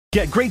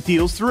Get great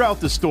deals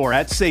throughout the store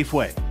at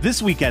Safeway. This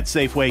week at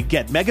Safeway,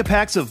 get mega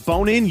packs of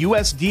bone-in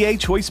USDA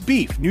choice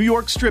beef, New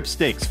York strip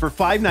steaks for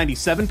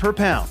 $5.97 per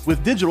pound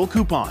with digital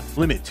coupon.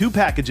 Limit 2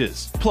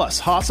 packages. Plus,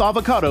 Haas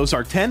avocados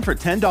are 10 for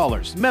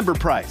 $10. Member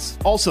price.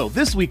 Also,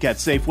 this week at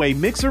Safeway,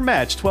 mix or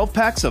match 12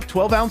 packs of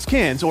 12-ounce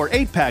cans or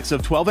 8 packs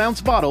of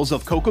 12-ounce bottles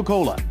of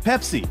Coca-Cola,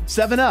 Pepsi,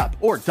 7-Up,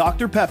 or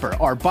Dr. Pepper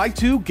are buy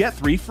 2, get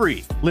 3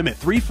 free. Limit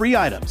 3 free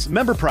items.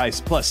 Member price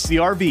plus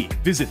CRV.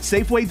 Visit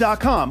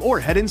Safeway.com or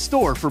head in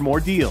store for more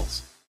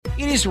deals.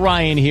 It is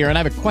Ryan here, and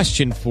I have a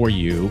question for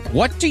you.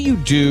 What do you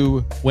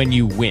do when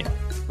you win?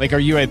 Like, are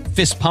you a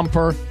fist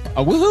pumper,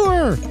 a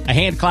woohooer, a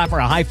hand clapper,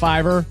 a high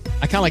fiver?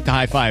 I kind of like the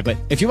high five, but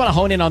if you want to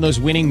hone in on those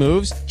winning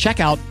moves, check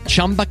out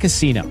Chumba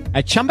Casino.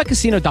 At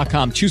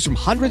ChumbaCasino.com, choose from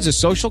hundreds of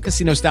social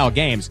casino-style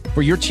games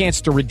for your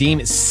chance to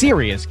redeem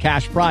serious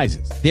cash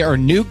prizes. There are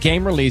new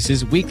game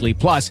releases weekly,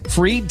 plus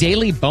free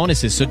daily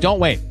bonuses, so don't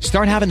wait.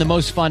 Start having the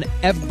most fun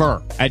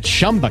ever at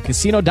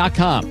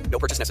ChumbaCasino.com. No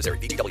purchase necessary.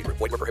 VGW. Void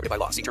where prohibited by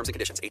law. See terms and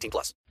conditions. 18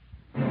 plus.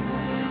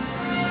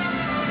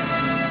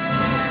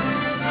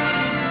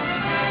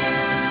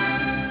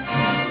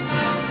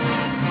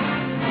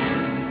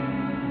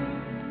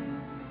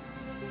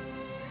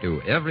 To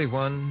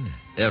everyone,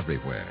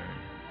 everywhere,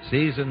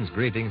 season's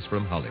greetings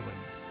from Hollywood.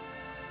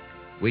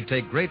 We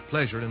take great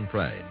pleasure and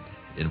pride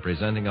in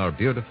presenting our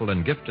beautiful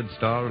and gifted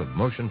star of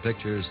motion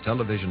pictures,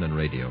 television, and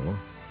radio,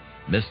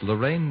 Miss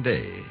Lorraine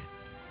Day,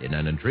 in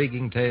an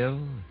intriguing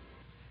tale,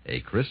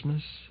 A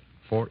Christmas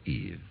for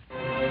Eve.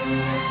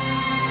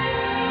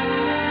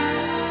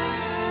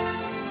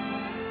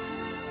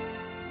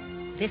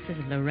 This is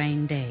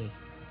Lorraine Day.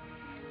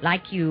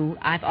 Like you,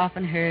 I've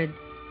often heard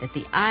that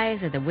the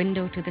eyes are the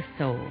window to the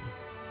soul.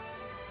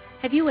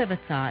 Have you ever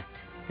thought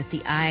that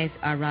the eyes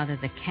are rather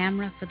the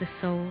camera for the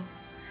soul,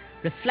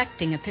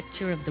 reflecting a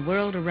picture of the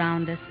world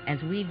around us as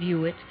we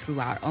view it through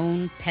our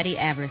own petty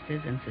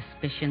avarices and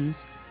suspicions,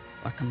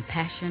 or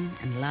compassion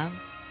and love?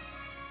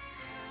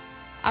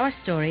 Our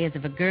story is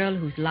of a girl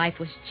whose life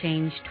was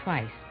changed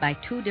twice by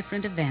 2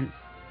 different events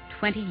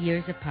 20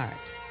 years apart.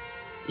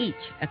 Each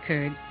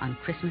occurred on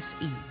Christmas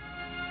Eve.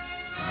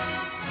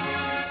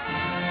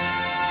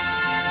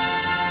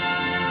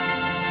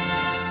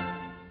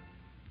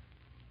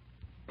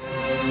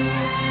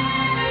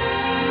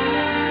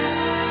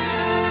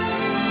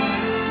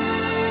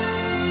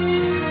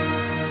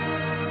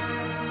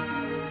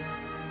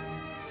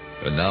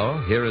 And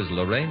now, here is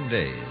Lorraine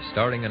Day,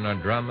 starring in our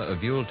drama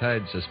of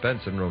Yuletide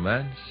suspense and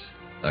romance,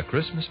 A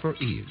Christmas for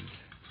Eve.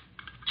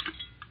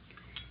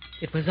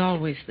 It was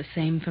always the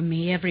same for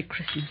me every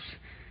Christmas.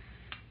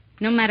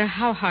 No matter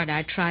how hard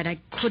I tried, I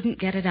couldn't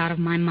get it out of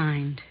my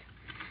mind.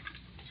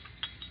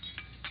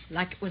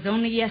 Like it was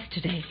only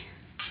yesterday,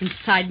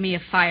 inside me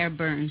a fire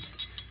burned,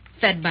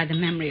 fed by the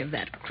memory of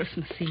that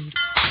Christmas Eve.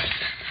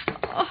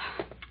 Oh,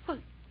 well,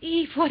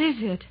 Eve, what is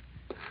it?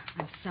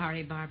 I'm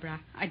sorry, Barbara.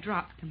 I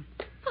dropped them.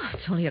 Oh,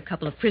 it's only a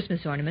couple of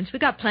Christmas ornaments. We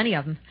got plenty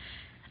of them.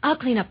 I'll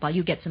clean up while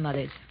you get some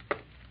others.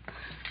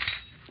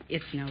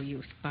 It's no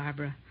use,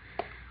 Barbara.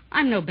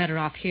 I'm no better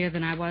off here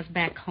than I was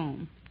back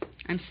home.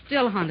 I'm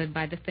still haunted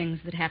by the things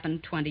that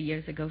happened 20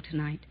 years ago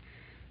tonight.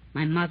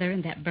 My mother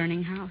in that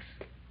burning house.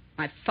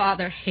 My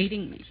father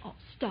hating me. Oh,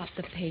 stop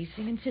the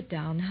pacing and sit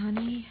down,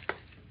 honey.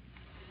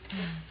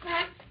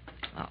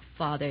 Oh,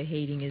 father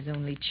hating his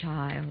only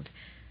child.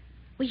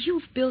 Well,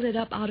 you've built it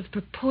up out of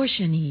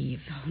proportion,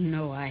 Eve. Oh,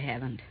 no, I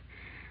haven't.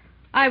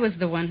 I was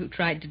the one who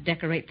tried to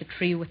decorate the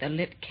tree with a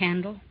lit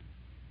candle.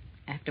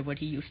 Afterward,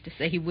 he used to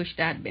say he wished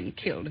I'd been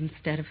killed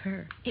instead of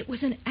her. It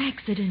was an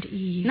accident,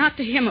 Eve. Not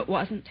to him, it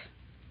wasn't.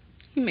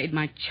 He made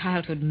my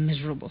childhood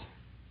miserable.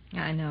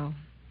 I know.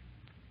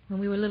 When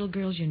we were little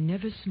girls, you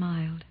never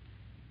smiled.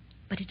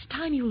 But it's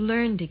time you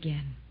learned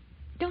again.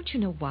 Don't you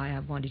know why I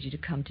wanted you to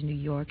come to New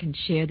York and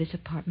share this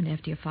apartment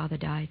after your father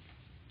died?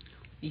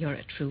 You're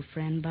a true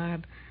friend,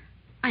 Barb.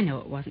 I know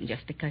it wasn't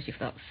just because you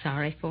felt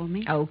sorry for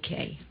me.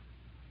 Okay.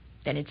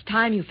 Then it's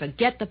time you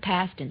forget the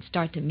past and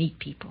start to meet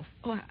people.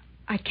 Oh,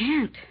 I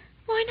can't.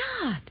 Why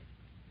not?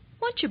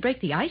 Once you break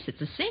the ice,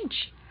 it's a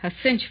cinch. A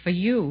cinch for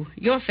you.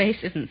 Your face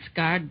isn't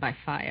scarred by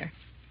fire.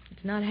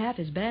 It's not half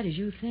as bad as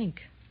you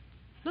think.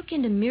 Look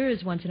into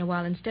mirrors once in a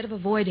while instead of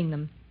avoiding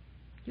them.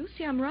 You'll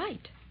see I'm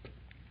right.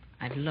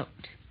 I've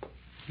looked.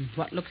 And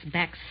what looks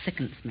back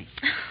sickens me.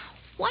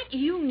 What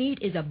you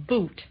need is a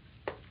boot.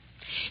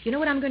 You know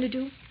what I'm going to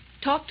do?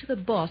 Talk to the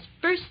boss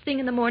first thing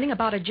in the morning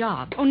about a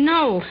job. Oh,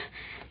 no.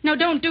 No,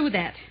 don't do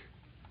that.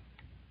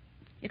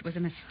 It was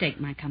a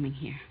mistake, my coming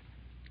here.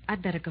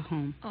 I'd better go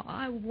home. Oh,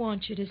 I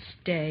want you to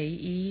stay,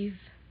 Eve.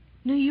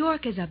 New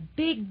York is a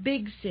big,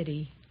 big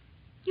city.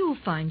 You'll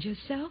find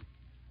yourself.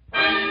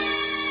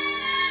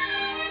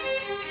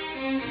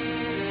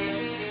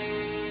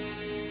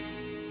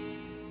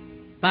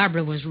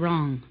 Barbara was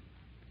wrong.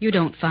 You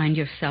don't find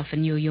yourself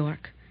in New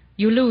York.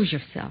 You lose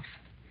yourself.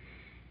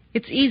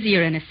 It's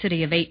easier in a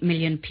city of 8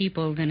 million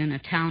people than in a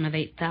town of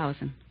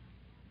 8,000.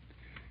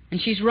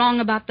 And she's wrong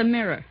about the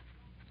mirror.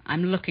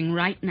 I'm looking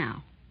right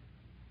now.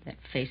 That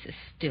face is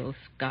still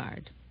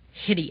scarred.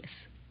 Hideous.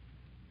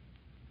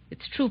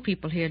 It's true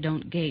people here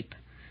don't gape,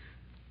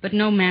 but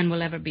no man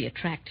will ever be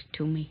attracted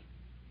to me.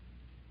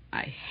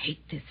 I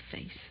hate this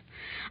face.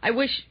 I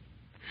wish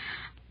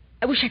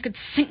I could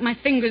sink my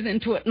fingers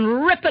into it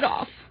and rip it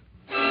off.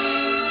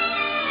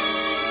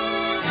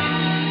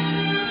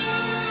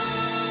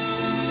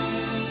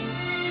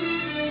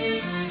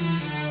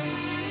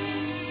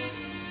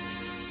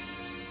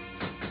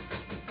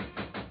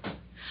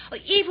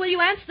 Eve, will you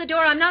answer the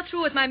door? I'm not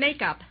through with my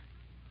makeup.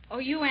 Oh,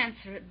 you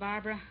answer it,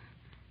 Barbara.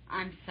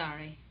 I'm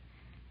sorry.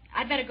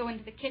 I'd better go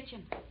into the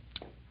kitchen.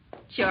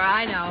 Sure,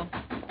 I know.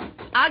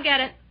 I'll get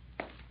it.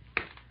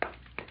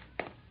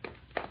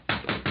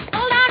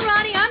 Hold on,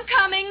 Ronnie. I'm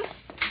coming.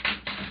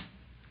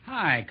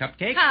 Hi,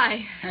 Cupcake.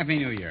 Hi. Happy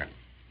New Year.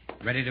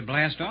 Ready to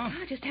blast off?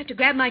 I just have to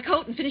grab my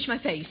coat and finish my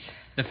face.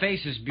 The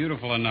face is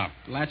beautiful enough.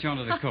 Latch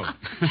onto the coat.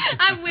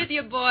 I'm with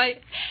you, boy.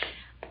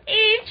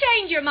 Eve,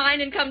 change your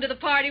mind and come to the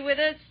party with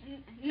us.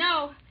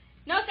 No.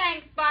 No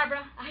thanks,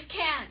 Barbara. I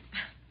can't.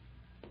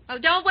 Oh,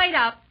 don't wait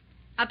up.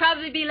 I'll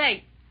probably be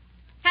late.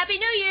 Happy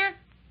New Year.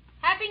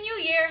 Happy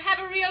New Year. Have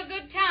a real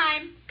good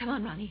time. Come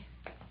on, Ronnie.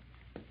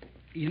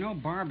 You know,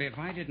 Barb, if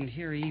I didn't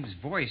hear Eve's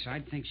voice,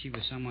 I'd think she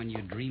was someone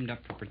you dreamed up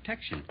for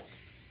protection.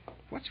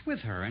 What's with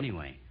her,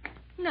 anyway?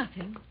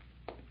 Nothing.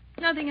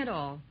 Nothing at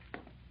all.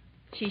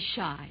 She's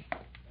shy.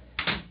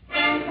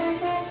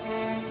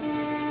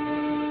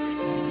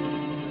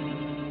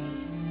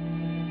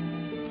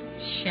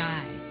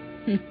 Shy.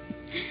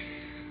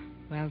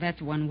 Well,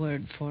 that's one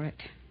word for it.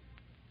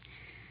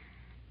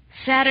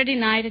 Saturday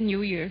night and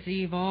New Year's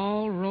Eve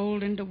all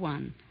rolled into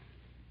one.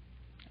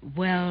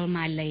 Well,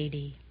 my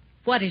lady,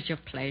 what is your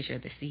pleasure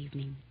this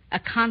evening? A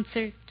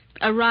concert?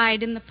 A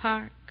ride in the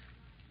park?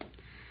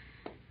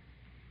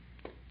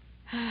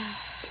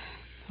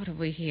 What have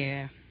we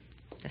here?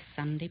 The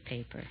Sunday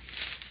paper.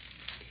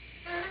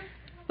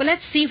 Well,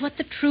 let's see what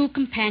the true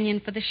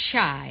companion for the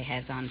shy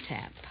has on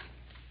tap.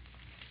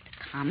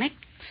 The comics,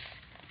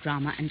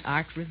 drama and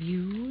art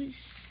reviews,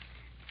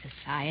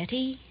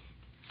 society.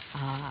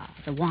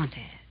 The want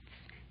ads.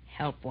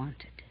 Help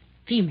wanted.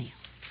 Female.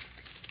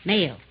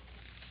 Male.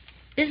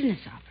 Business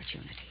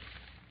opportunities.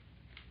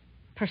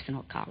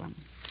 Personal column.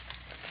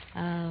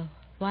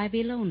 Why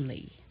be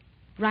lonely?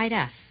 Write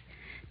us.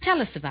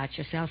 Tell us about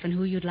yourself and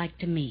who you'd like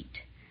to meet.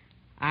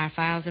 Our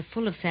files are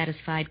full of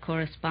satisfied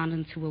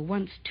correspondents who were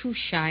once too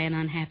shy and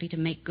unhappy to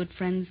make good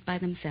friends by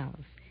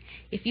themselves.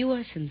 If you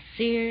are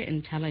sincere,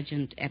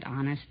 intelligent, and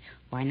honest,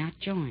 why not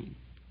join?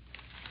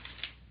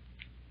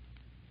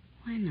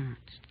 Why not?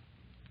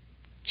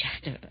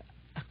 Just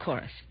a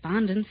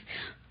correspondence.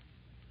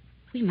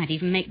 We might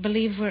even make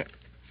believe we're...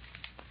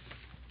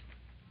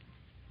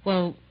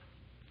 Well,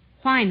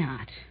 why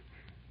not?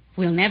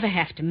 We'll never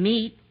have to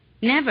meet.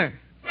 Never.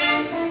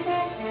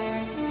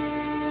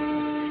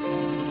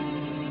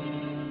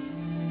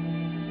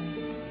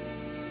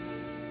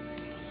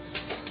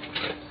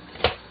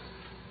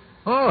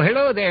 Oh,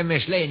 hello there,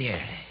 Miss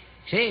Lanier.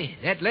 Say,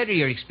 that letter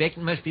you're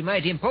expecting must be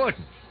mighty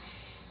important.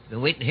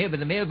 Been waiting here by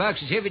the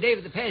mailboxes every day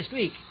for the past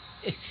week.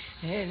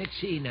 Let's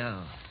see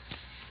now.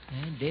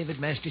 David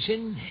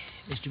Masterson,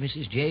 Mr. and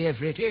Mrs. J.F.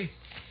 Ritter,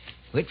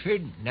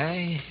 Whitford,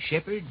 Nye,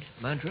 Shepherd,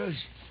 Montrose.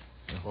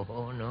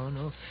 Oh,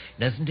 no.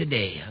 Nothing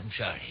today, I'm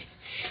sorry.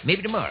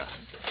 Maybe tomorrow.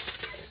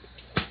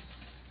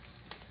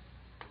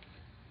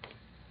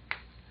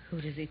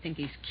 Who does he think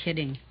he's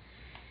kidding?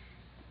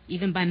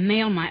 Even by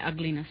mail, my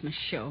ugliness must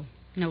show.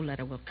 No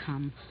letter will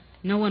come.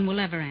 No one will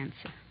ever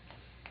answer.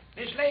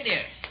 Miss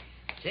Lanier,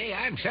 say,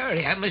 I'm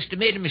sorry. I must have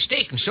made a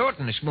mistake in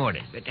sorting this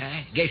morning, but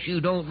I guess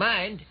you don't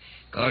mind,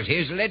 'cause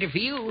here's a letter for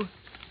you.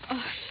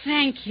 Oh,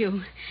 thank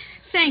you.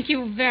 Thank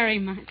you very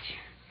much.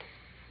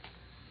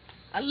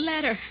 A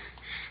letter.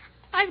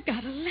 I've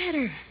got a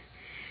letter.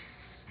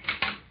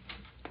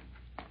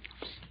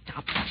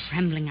 Stop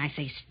trembling, I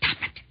say. Stop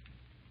it.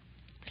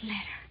 The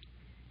letter.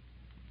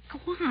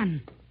 Go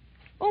on.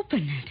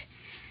 Open it.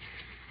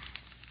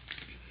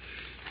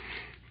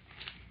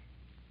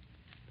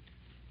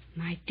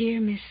 My dear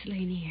Miss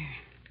Lanier,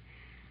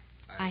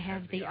 I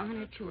have the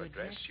honor to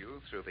address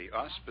you through the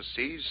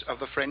auspices of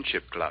the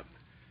Friendship Club.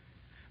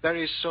 There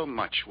is so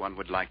much one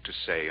would like to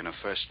say in a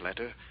first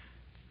letter,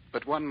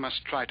 but one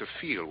must try to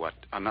feel what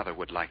another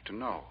would like to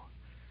know.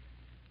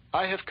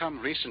 I have come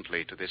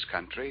recently to this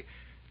country,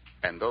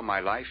 and though my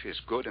life is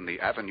good in the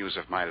avenues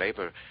of my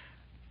labor,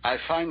 I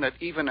find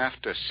that even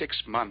after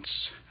 6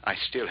 months, I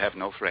still have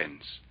no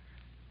friends.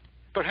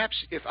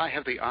 Perhaps if I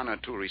have the honor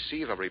to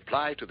receive a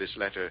reply to this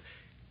letter,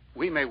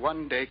 we may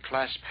one day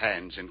clasp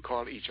hands and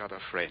call each other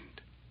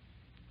friend.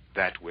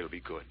 That will be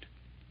good.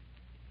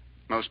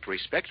 Most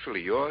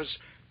respectfully yours,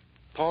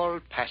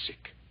 Paul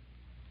Pasick.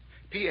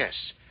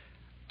 P.S.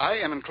 I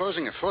am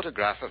enclosing a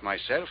photograph of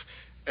myself,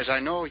 as I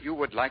know you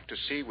would like to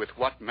see with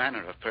what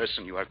manner of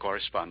person you are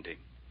corresponding.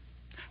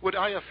 Would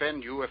I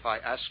offend you if I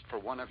asked for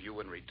one of you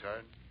in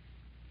return?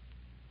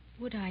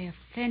 Would I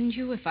offend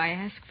you if I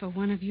asked for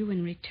one of you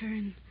in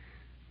return?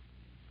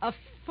 A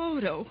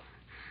photo?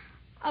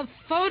 A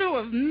photo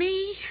of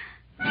me?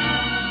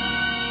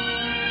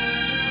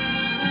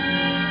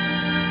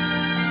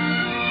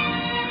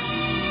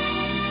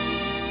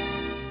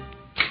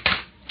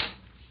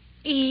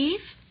 Eve?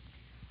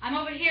 I'm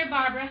over here,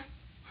 Barbara,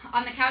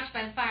 on the couch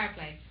by the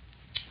fireplace.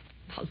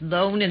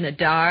 Alone in the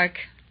dark.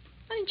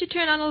 Why didn't you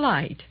turn on a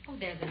light? Oh,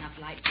 there's enough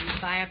light in the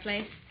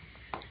fireplace.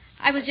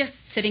 I was just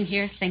sitting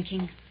here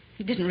thinking.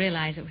 Didn't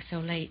realize it was so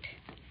late.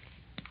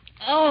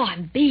 Oh,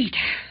 I'm beat.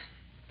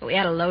 But we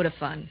had a load of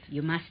fun.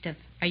 You must have.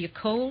 Are you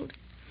cold?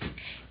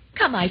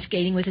 Come ice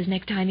skating with us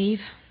next time,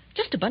 Eve.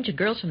 Just a bunch of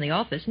girls from the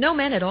office. No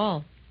men at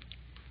all.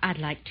 I'd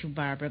like to,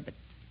 Barbara, but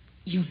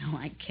you know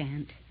I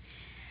can't.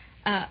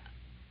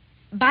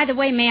 By the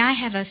way, may I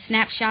have a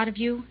snapshot of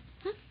you?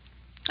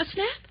 A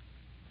snap?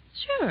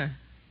 Sure.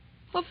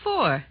 What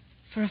for?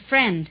 For a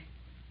friend.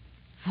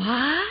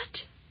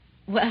 What?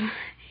 Well,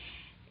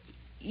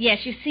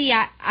 yes, you see,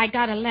 I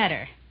got a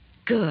letter.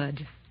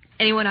 Good.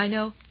 Anyone I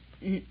know?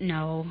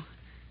 No.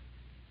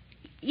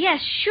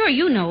 Yes, sure,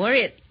 you know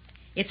her.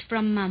 It's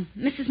from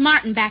Mrs.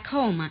 Martin back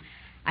home.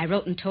 I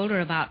wrote and told her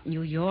about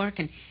New York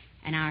and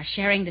our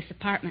sharing this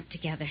apartment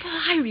together.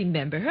 Well, I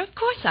remember her. Of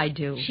course I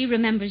do. She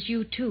remembers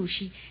you, too.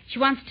 She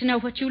wants to know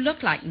what you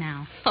look like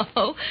now.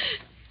 Oh,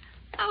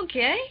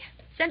 okay.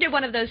 Send her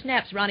one of those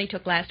snaps Ronnie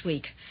took last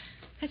week.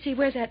 Let's see,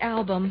 where's that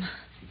album?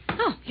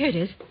 Oh, here it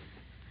is.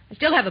 I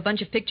still have a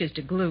bunch of pictures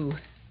to glue.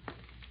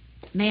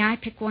 May I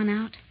pick one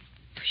out?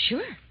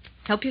 Sure.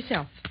 Help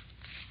yourself.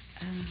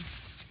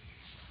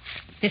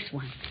 This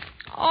one.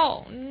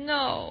 Oh,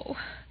 no.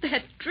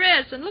 That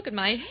dress, and look at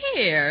my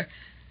hair.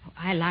 Oh,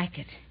 I like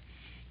it.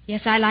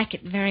 Yes, I like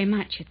it very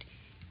much. It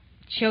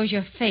shows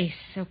your face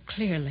so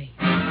clearly.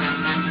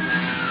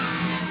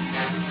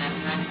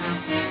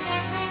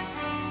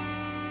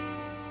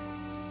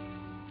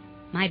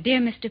 My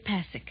dear Mr.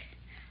 Pasick,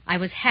 I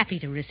was happy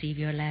to receive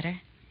your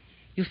letter.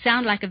 You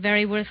sound like a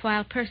very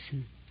worthwhile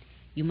person.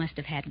 You must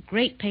have had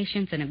great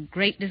patience and a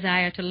great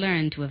desire to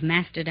learn to have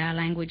mastered our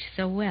language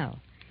so well.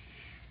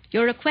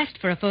 Your request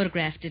for a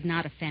photograph did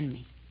not offend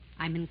me.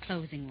 I'm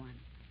enclosing one.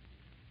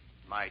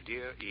 My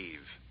dear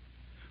Eve,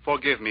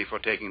 forgive me for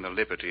taking the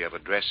liberty of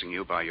addressing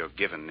you by your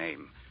given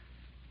name.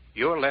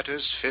 Your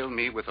letters fill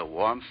me with a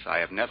warmth I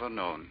have never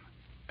known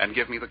and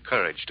give me the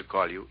courage to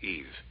call you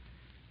Eve.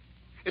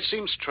 It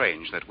seems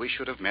strange that we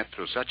should have met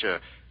through such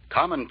a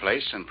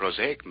commonplace and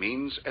prosaic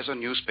means as a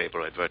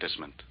newspaper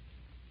advertisement.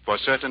 For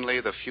certainly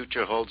the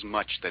future holds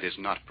much that is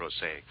not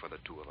prosaic for the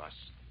two of us.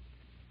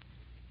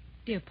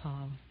 Dear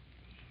Paul,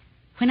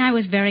 when I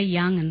was very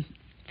young and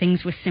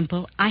things were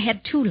simple, I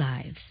had two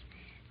lives.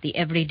 The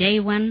everyday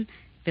one,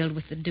 filled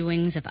with the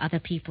doings of other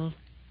people,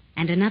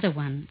 and another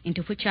one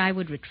into which I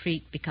would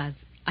retreat because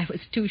I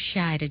was too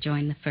shy to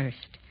join the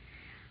first.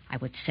 I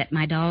would set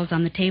my dolls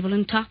on the table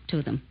and talk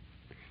to them,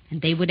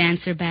 and they would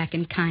answer back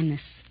in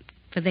kindness,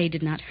 for they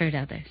did not hurt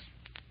others.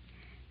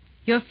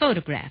 Your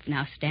photograph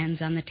now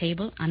stands on the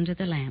table under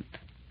the lamp,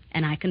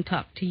 and I can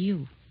talk to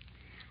you.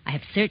 I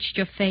have searched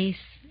your face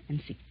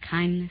and see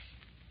kindness,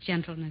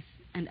 gentleness,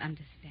 and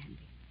understanding.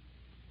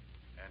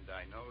 And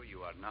I know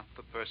you are not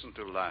the person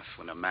to laugh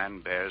when a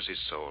man bares his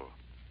soul.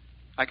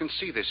 I can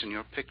see this in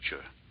your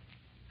picture,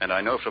 and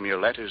I know from your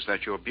letters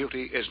that your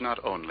beauty is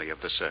not only of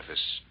the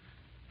surface.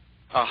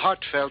 A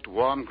heartfelt,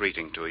 warm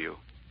greeting to you.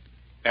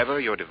 Ever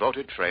your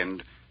devoted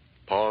friend,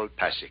 Paul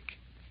Pasick.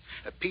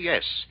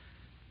 P.S.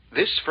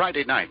 This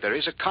Friday night there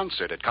is a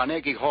concert at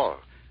Carnegie Hall.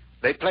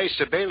 They play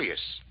Sibelius.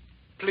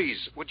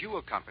 Please, would you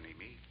accompany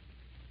me?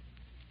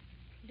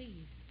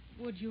 Please,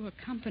 would you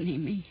accompany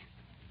me?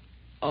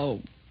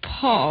 Oh,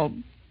 Paul,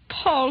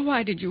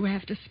 why did you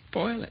have to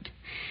spoil it?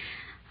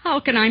 How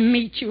can I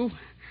meet you?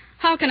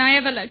 How can I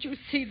ever let you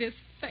see this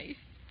face?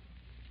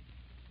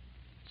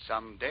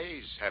 Some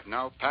days have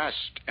now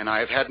passed, and I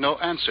have had no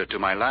answer to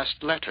my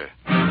last letter.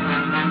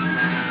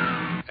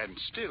 And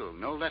still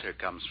no letter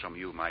comes from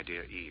you, my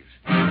dear Eve.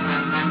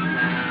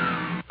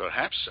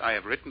 Perhaps I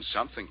have written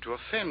something to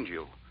offend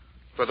you,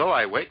 for though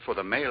I wait for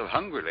the mail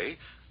hungrily,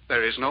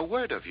 there is no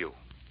word of you.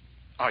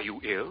 Are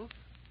you ill?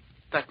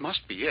 That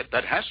must be it.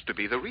 That has to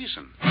be the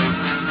reason.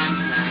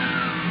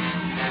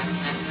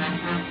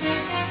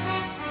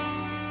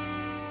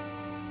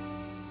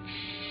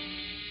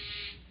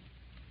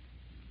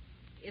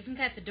 Isn't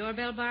that the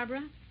doorbell,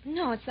 Barbara?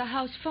 No, it's the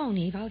house phone,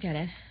 Eve. I'll get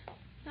it.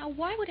 Now,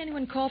 why would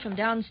anyone call from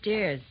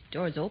downstairs?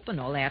 Door's open.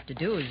 All they have to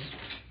do is...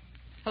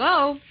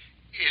 Hello?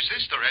 Is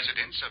this the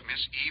residence of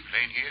Miss Eve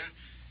Lane here?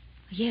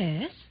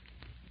 Yes?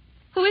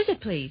 Who is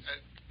it, please?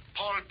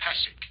 Paul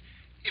Pasick.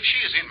 If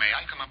she is in, may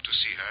I come up to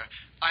see her?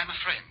 I'm a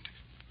friend.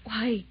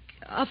 Why,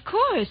 of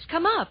course.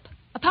 Come up.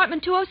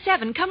 Apartment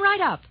 207. Come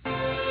right up.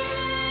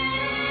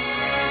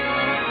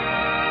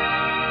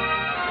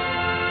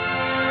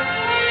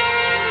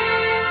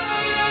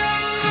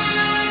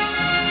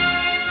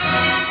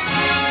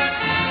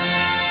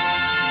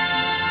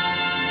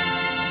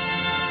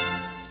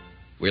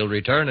 We'll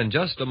return in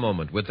just a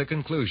moment with the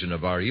conclusion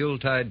of our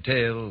Yuletide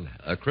tale,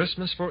 A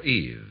Christmas for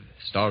Eve,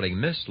 starring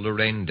Miss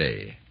Lorraine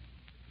Day.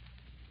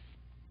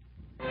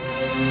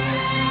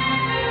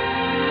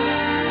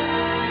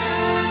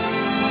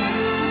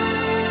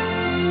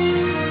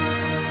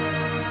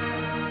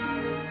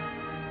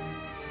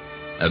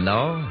 And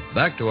now,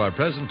 back to our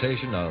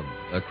presentation of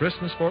A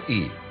Christmas for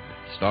Eve,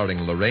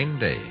 starring Lorraine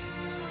Day.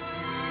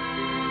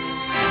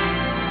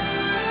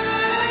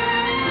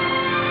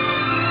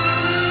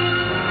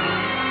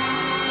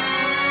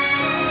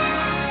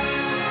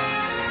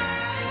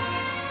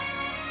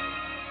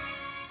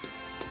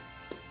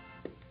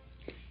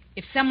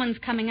 If someone's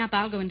coming up,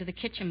 I'll go into the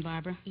kitchen,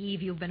 Barbara.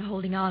 Eve, you've been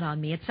holding out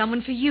on me. It's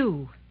someone for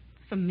you.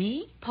 For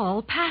me?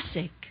 Paul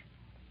Pasick.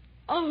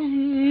 Oh,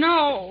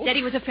 no. Said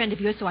he was a friend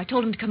of yours, so I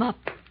told him to come up.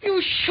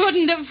 You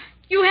shouldn't have.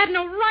 You had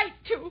no right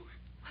to.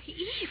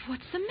 Eve,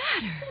 what's the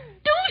matter?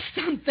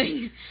 Do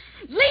something.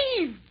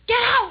 Leave.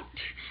 Get out.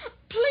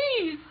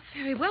 Please.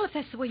 Very well, if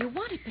that's the way you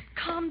want it, but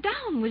calm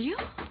down, will you?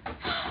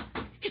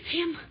 It's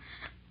him.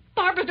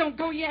 Barbara, don't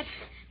go yet.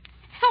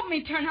 Help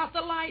me turn out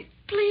the light,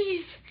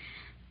 please.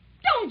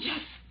 Don't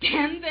just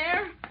stand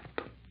there.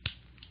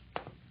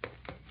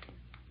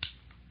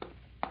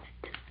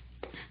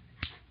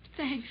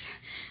 Thanks.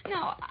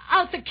 Now,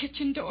 out the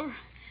kitchen door.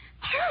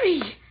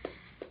 Hurry.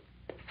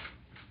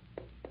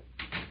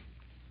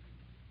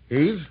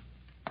 Eve?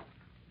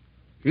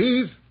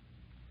 Eve?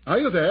 Are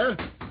you there?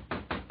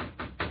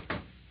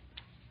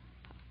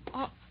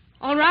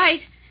 All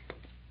right.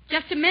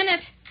 Just a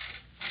minute.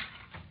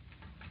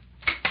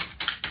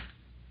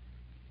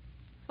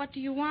 What do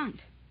you want?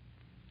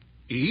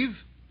 Eve?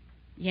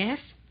 Yes?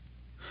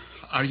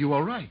 Are you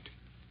all right?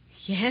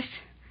 Yes.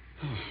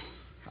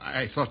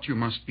 I thought you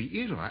must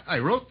be ill. I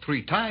wrote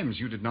 3 times.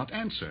 You did not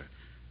answer.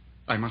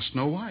 I must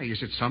know why.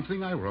 Is it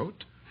something I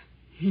wrote?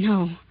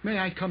 No. May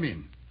I come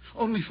in?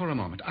 Only for a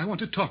moment. I want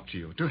to talk to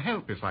you, to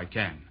help if I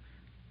can.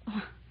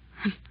 Oh,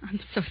 I'm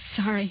so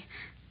sorry.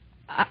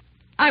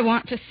 I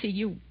want to see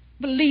you.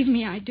 Believe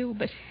me, I do,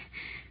 but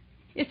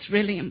it's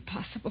really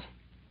impossible.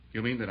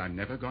 You mean that I'm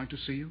never going to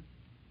see you?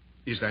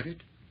 Is that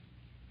it?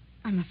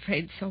 I'm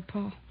afraid so,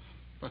 Paul.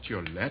 But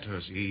your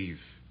letters, Eve,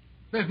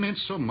 they've meant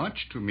so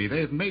much to me.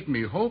 They've made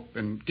me hope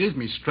and gave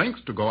me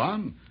strength to go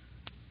on.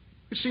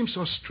 It seems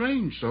so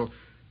strange, so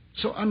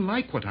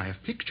unlike what I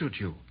have pictured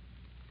you.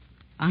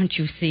 Aren't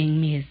you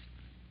seeing me as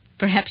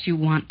perhaps you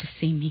want to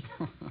see me?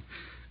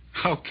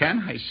 How can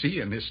I see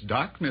in this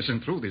darkness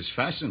and through this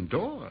fastened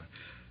door?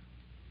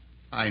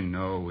 I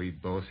know we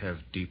both have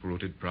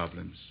deep-rooted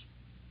problems.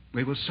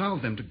 We will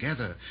solve them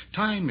together.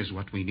 Time is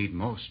what we need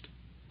most.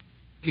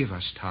 Give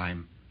us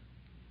time.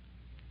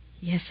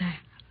 Yes,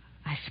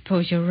 I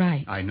suppose you're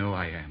right. I know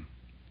I am.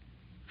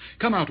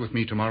 Come out with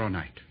me tomorrow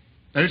night.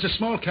 There is a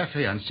small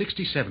cafe on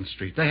 67th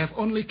Street. They have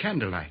only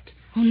candlelight.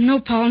 Oh, no,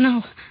 Paul,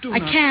 no. Do I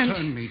not can't.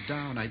 turn me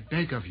down. I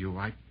beg of you.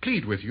 I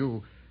plead with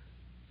you.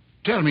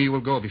 Tell me you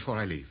will go before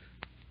I leave.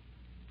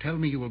 Tell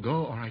me you will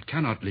go or I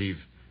cannot leave.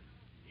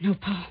 No,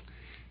 Paul.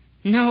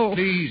 No.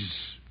 Please.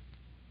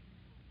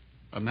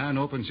 A man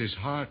opens his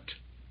heart.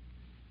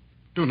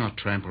 Do not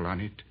trample on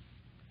it.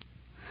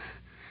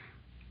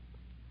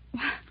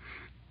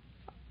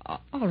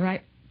 All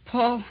right,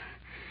 Paul.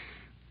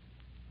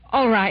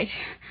 All right.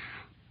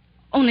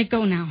 Only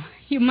go now.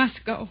 You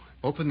must go.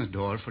 Open the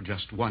door for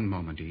just one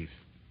moment, Eve,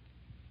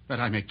 that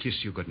I may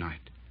kiss you good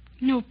night.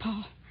 No,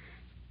 Paul.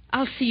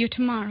 I'll see you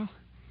tomorrow.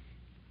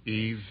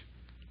 Eve.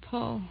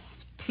 Paul,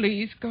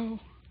 please go.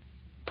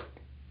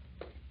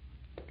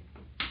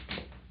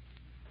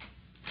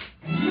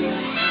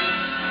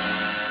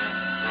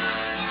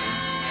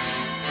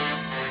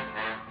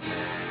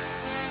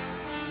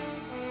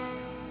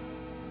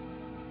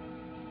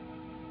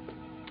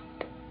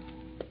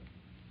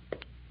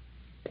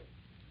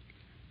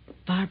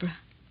 Barbara,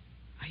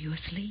 are you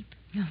asleep?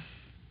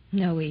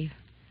 No, Eve.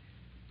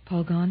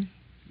 Paul gone?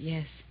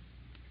 Yes.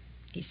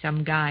 He's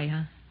some guy,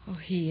 huh? Oh,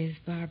 he is,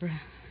 Barbara.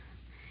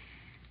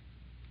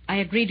 I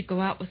agreed to go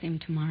out with him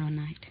tomorrow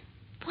night.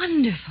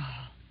 Wonderful.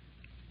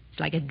 It's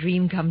like a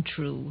dream come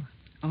true.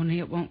 Only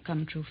it won't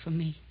come true for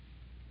me.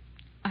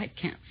 I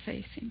can't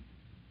face him.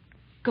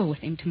 Go with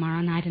him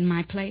tomorrow night in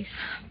my place.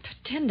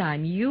 Pretend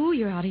I'm you.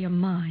 You're out of your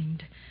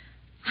mind.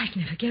 I'd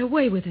never get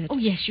away with it. Oh,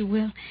 yes, you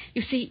will.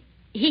 You see,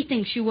 he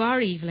thinks you are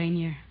Eve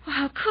Lanier. Well,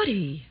 how could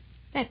he?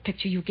 That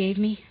picture you gave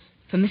me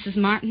for Mrs.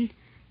 Martin,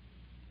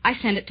 I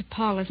sent it to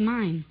Paul as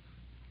mine.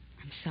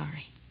 I'm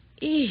sorry.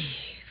 Eve,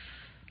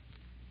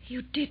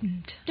 you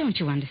didn't. Don't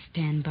you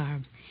understand,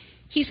 Barb?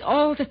 He's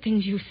all the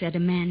things you said a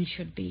man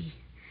should be.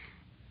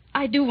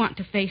 I do want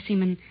to face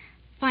him and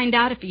find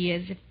out if he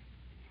is,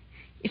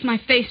 if my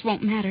face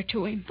won't matter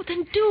to him. Well,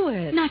 then do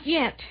it. Not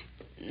yet.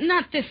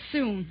 Not this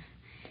soon.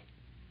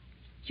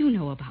 You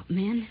know about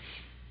men.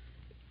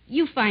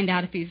 You find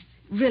out if he's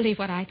really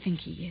what I think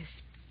he is.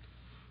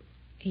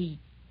 He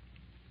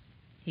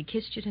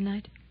kissed you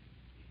tonight?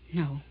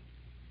 No.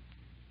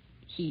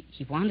 He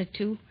wanted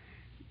to,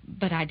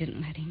 but I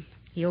didn't let him.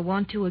 He'll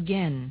want to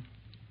again.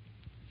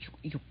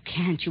 You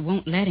can't. You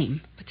won't let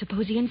him. But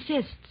suppose he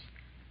insists.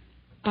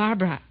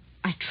 Barbara,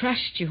 I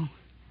trust you.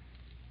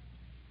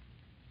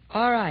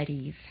 All right,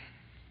 Eve.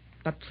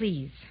 But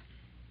please,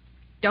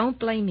 don't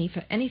blame me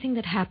for anything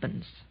that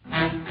happens.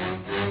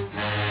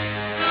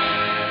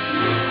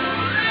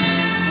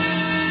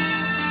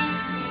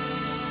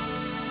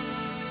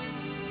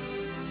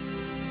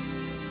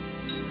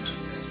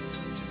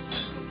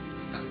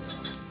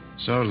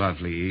 So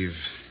lovely, Eve.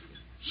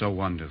 So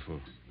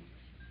wonderful.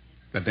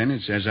 But then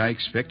it's as I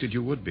expected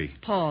you would be.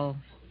 Paul,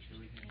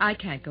 I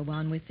can't go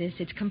on with this.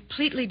 It's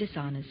completely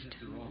dishonest.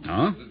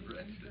 Huh?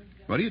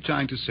 What are you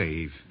trying to say,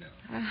 Eve?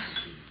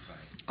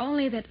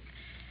 Only that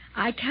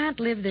I can't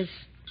live this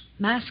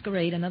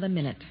masquerade another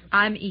minute.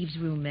 I'm Eve's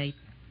roommate,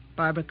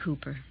 Barbara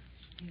Cooper.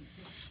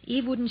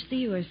 Eve wouldn't see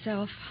you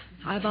herself.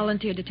 I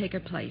volunteered to take her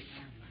place.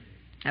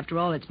 After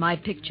all, it's my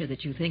picture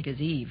that you think is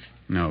Eve.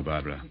 No,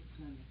 Barbara.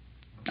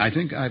 I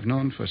think I've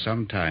known for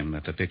some time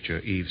that the picture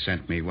Eve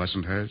sent me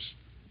wasn't hers.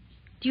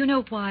 Do you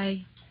know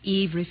why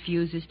Eve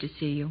refuses to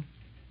see you?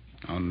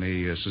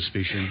 Only a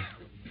suspicion.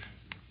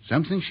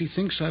 Something she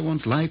thinks I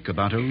won't like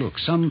about her look.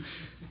 Some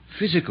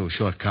physical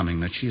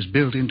shortcoming that she has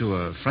built into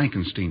a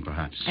Frankenstein,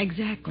 perhaps.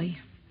 Exactly.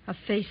 A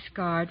face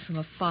scarred from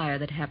a fire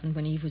that happened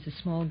when Eve was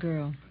a small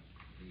girl.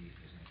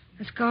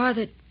 A scar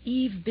that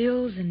Eve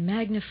builds and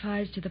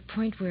magnifies to the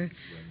point where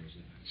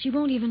she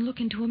won't even look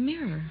into a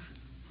mirror.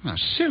 How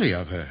silly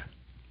of her.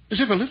 As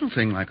if a little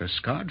thing like a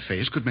scarred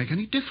face could make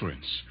any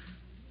difference.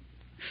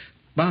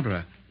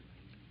 Barbara,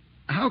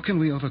 how can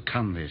we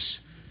overcome this?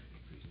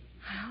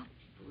 Well,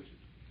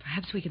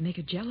 perhaps we could make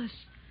her jealous.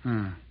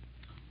 Huh.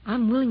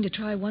 I'm willing to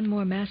try one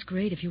more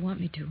masquerade if you want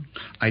me to.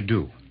 I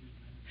do.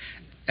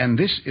 And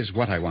this is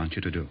what I want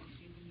you to do.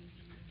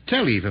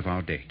 Tell Eve of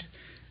our date.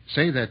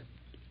 Say that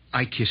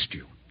I kissed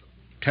you.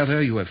 Tell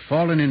her you have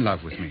fallen in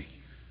love with me.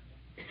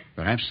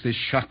 Perhaps this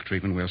shock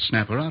treatment will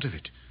snap her out of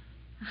it.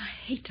 I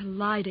hate to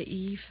lie to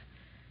Eve,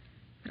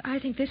 but I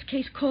think this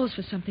case calls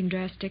for something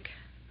drastic.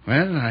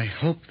 Well, I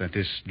hope that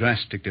this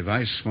drastic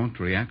device won't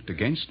react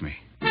against me.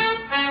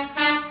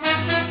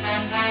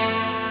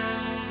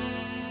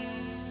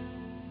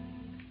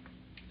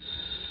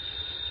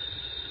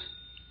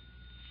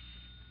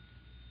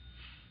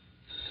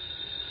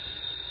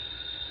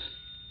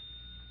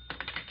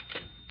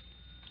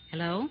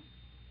 Hello?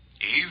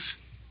 Eve?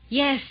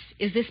 Yes,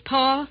 is this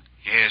Paul?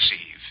 Yes,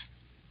 Eve.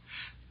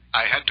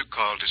 I had to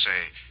call to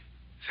say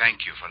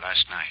thank you for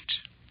last night.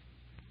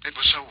 It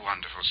was so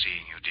wonderful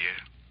seeing you,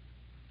 dear.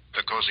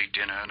 The cozy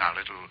dinner in our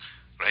little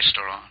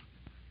restaurant.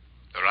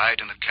 The ride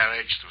in the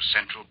carriage through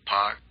Central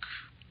Park,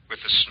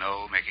 with the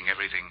snow making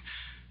everything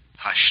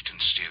hushed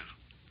and still.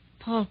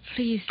 Paul,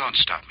 please. Don't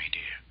stop me,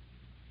 dear.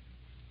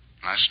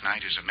 Last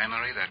night is a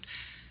memory that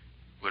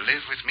will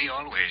live with me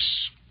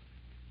always.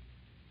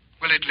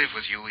 Will it live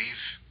with you,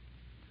 Eve?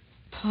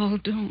 Paul,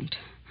 don't.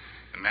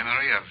 The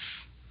memory of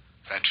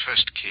that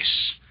first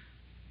kiss.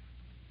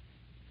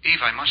 Eve,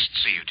 I must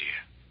see you,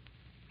 dear.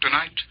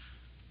 Tonight?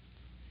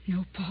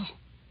 No, Paul.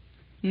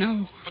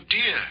 No. But,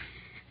 dear,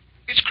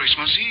 it's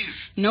Christmas Eve.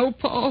 No,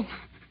 Paul.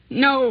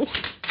 No.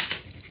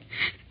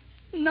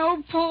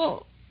 No,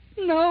 Paul.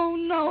 No,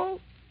 no.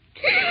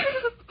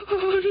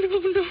 Oh, no,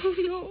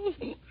 no,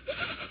 no.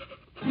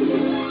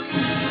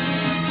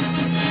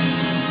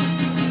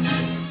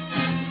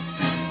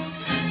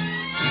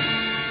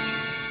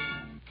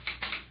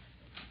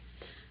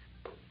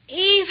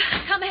 Eve,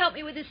 come help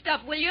me with this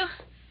stuff, will you?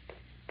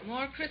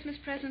 More Christmas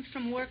presents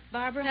from work,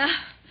 Barbara?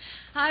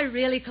 I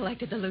really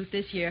collected the loot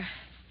this year.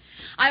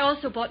 I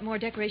also bought more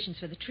decorations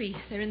for the tree.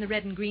 They're in the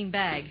red and green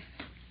bag.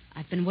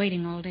 I've been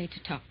waiting all day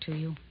to talk to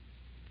you.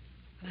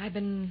 I've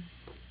been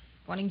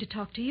wanting to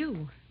talk to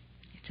you.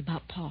 It's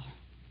about Paul.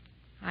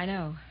 I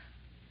know.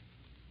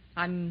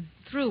 I'm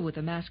through with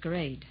the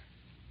masquerade.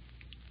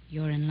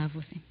 You're in love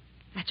with him?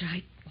 That's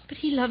right. But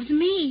he loves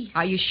me.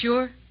 Are you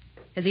sure?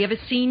 Has he ever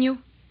seen you?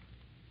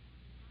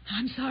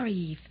 I'm sorry,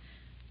 Eve.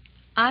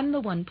 I'm the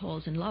one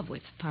Paul's in love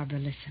with. Barbara,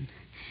 listen.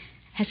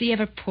 Has he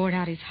ever poured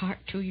out his heart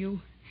to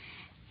you?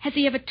 Has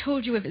he ever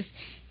told you of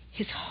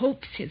his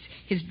hopes,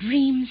 his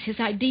dreams, his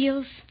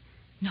ideals?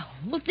 No.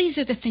 Well, these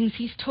are the things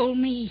he's told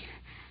me.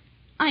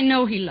 I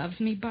know he loves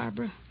me,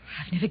 Barbara.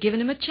 I've never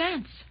given him a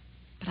chance.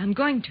 But I'm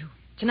going to.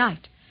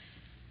 Tonight.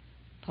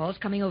 Paul's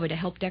coming over to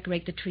help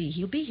decorate the tree.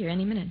 He'll be here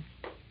any minute.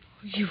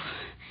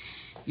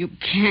 You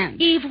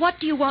can't. Eve, what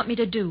do you want me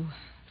to do?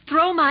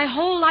 Throw my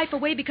whole life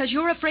away because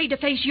you're afraid to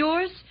face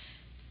yours?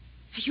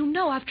 You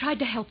know I've tried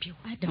to help you.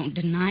 I don't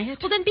deny it.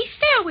 Well, then be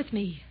fair with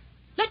me.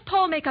 Let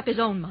Paul make up his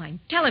own mind.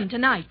 Tell him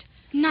tonight.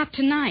 Not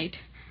tonight.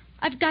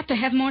 I've got to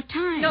have more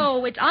time.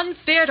 No, it's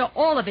unfair to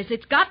all of us.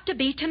 It's got to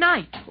be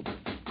tonight.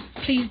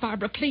 Please,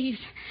 Barbara, please.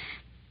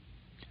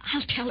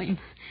 I'll tell him.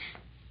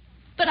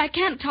 But I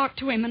can't talk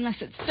to him unless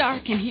it's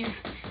dark in here.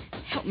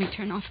 Help me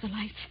turn off the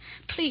lights.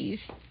 Please.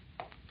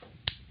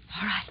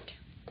 All right.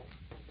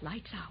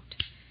 Lights out.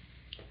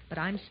 But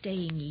I'm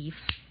staying, Eve.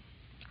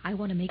 I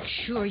want to make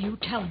sure you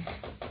tell him.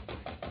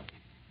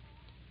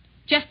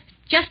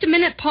 Just a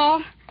minute,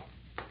 Paul.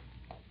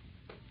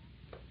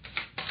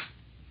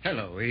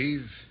 Hello,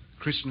 Eve.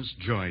 Christmas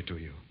joy to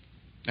you.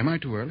 Am I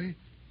too early?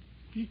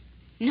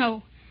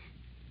 No.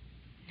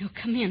 No,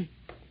 come in.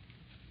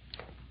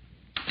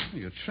 Oh,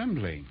 you're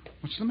trembling.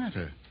 What's the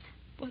matter?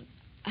 Well,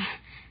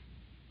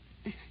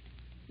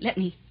 let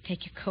me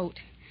take your coat.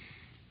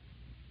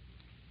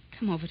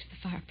 Come over to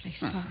the fireplace,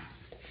 Paul.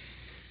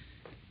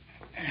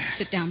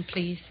 Sit down,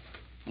 please.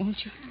 Won't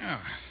you?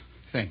 Oh,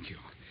 thank you.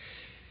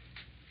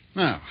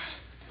 Now,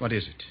 what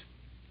is it?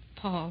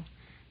 Paul,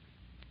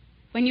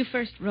 when you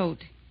first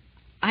wrote,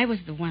 I was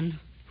the one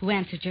who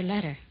answered your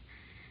letter.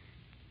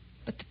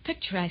 But the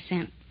picture I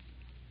sent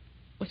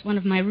was one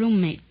of my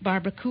roommate,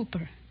 Barbara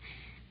Cooper.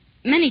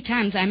 Many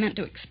times I meant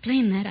to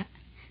explain that.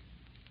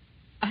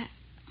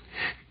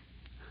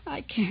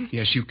 I can't.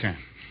 Yes, you can.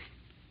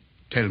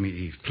 Tell me,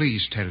 Eve.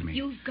 Please tell me.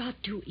 You've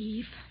got to,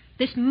 Eve.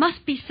 This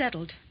must be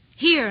settled.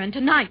 Here and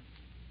tonight.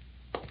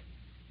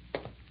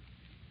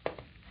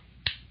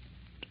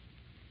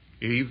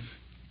 Eve,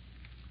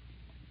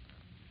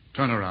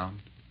 turn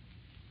around.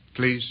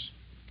 Please.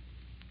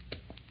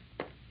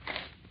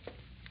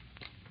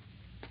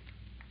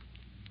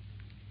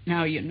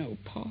 Now you know,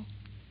 Paul.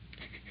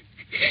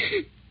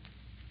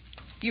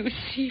 You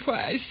see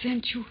why I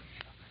sent you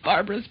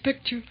Barbara's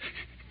picture.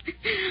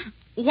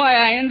 Why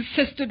I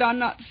insisted on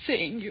not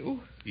seeing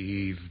you.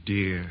 Eve,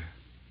 dear,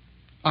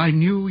 I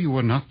knew you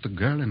were not the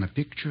girl in the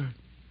picture.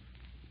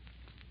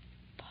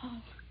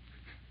 Paul.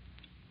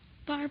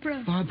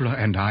 Barbara. Barbara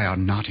and I are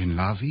not in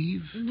love,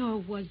 Eve. Nor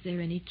was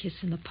there any kiss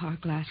in the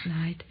park last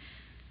night.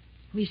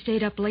 We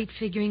stayed up late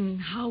figuring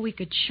how we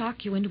could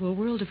shock you into a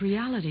world of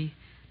reality.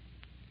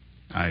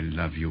 I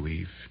love you,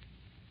 Eve.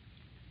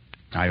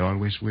 I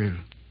always will.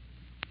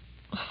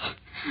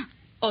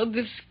 Oh,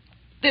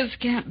 this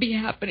can't be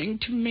happening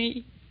to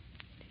me.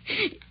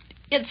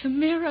 It's a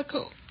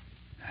miracle.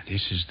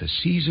 This is the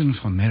season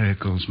for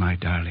miracles, my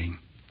darling.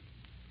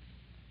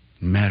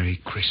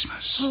 Merry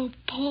Christmas. Oh,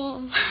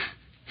 Paul.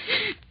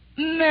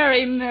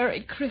 Merry,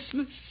 Merry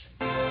Christmas.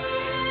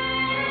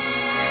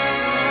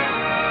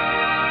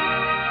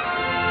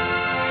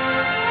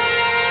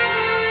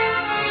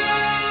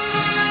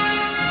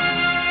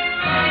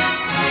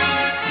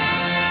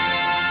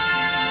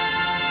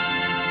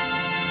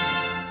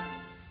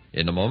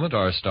 In a moment,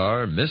 our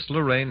star, Miss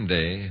Lorraine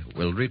Day,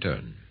 will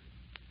return.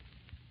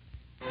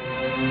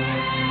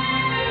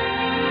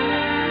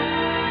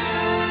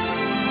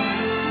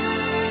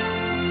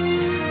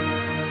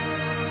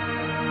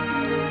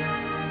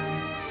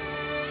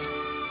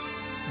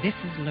 This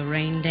is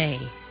Lorraine Day.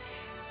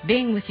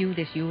 Being with you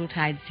this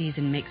Yuletide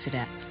season makes it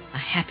a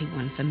happy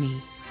one for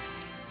me.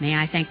 May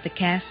I thank the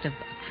cast of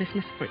A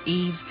Christmas for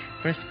Eve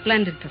for a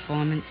splendid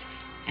performance,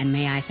 and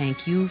may I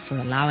thank you for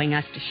allowing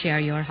us to share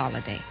your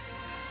holiday.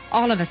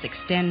 All of us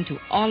extend to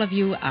all of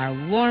you our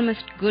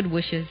warmest good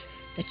wishes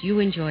that you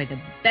enjoy the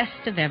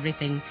best of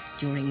everything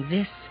during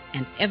this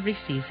and every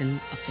season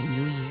of the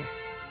new year.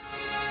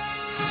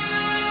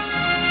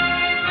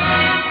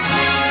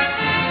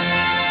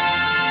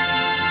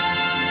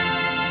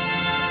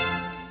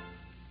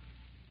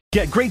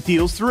 Get great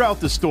deals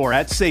throughout the store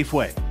at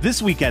Safeway. This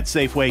week at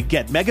Safeway,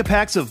 get mega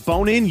packs of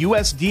bone-in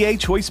USDA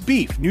choice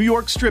beef, New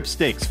York strip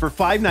steaks for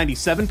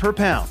 $5.97 per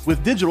pound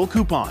with digital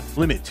coupon.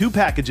 Limit 2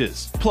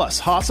 packages. Plus,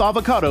 Haas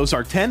avocados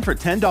are 10 for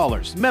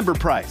 $10. Member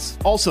price.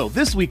 Also,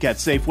 this week at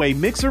Safeway,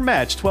 mix or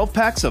match 12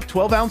 packs of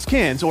 12-ounce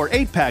cans or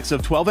 8 packs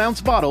of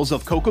 12-ounce bottles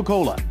of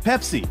Coca-Cola,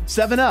 Pepsi,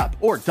 7-Up,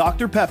 or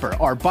Dr. Pepper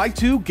are buy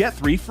 2, get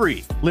 3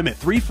 free. Limit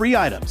 3 free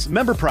items.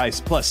 Member price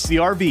plus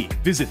CRV.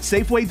 Visit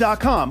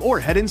Safeway.com or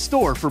head in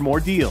store for more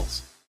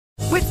deals.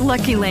 With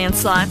Lucky Land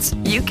Slots,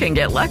 you can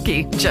get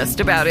lucky just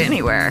about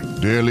anywhere.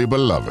 Dearly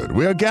beloved,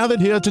 we are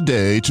gathered here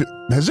today to...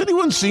 Has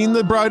anyone seen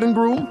the bride and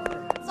groom?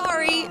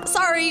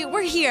 Sorry,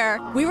 we're here.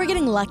 We were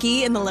getting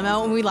lucky in the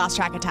limo and we lost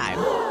track of time.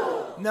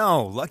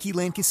 No, Lucky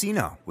Land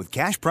Casino, with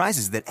cash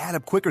prizes that add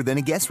up quicker than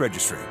a guest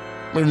registry.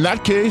 In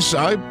that case,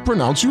 I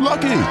pronounce you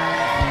lucky.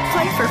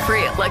 Play for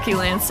free at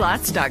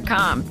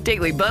LuckyLandSlots.com.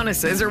 Daily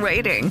bonuses are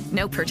waiting.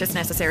 No purchase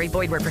necessary.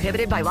 Void where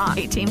prohibited by law.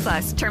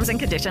 18+. Terms and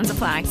conditions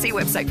apply. See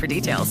website for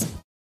details.